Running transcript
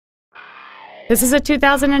This is a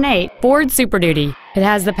 2008 Ford Super Duty. It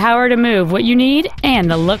has the power to move what you need and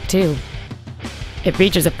the look too. It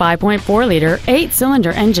features a 5.4-liter,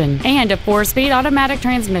 8-cylinder engine and a 4-speed automatic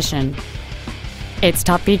transmission. Its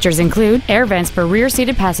top features include air vents for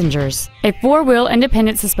rear-seated passengers, a 4-wheel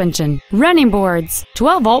independent suspension, running boards,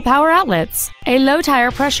 12-volt power outlets, a low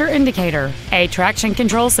tire pressure indicator, a traction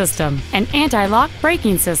control system, an anti-lock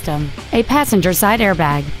braking system, a passenger side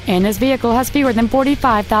airbag, and this vehicle has fewer than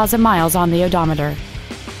 45,000 miles on the odometer.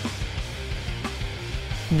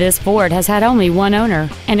 This Ford has had only one owner,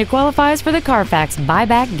 and it qualifies for the Carfax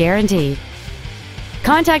buyback guarantee.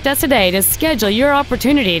 Contact us today to schedule your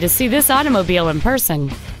opportunity to see this automobile in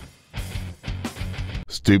person.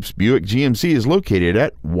 Stoops Buick GMC is located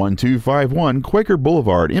at 1251 Quaker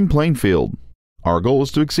Blvd in Plainfield. Our goal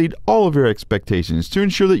is to exceed all of your expectations to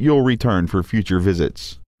ensure that you'll return for future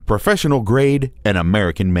visits. Professional grade and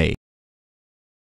American made.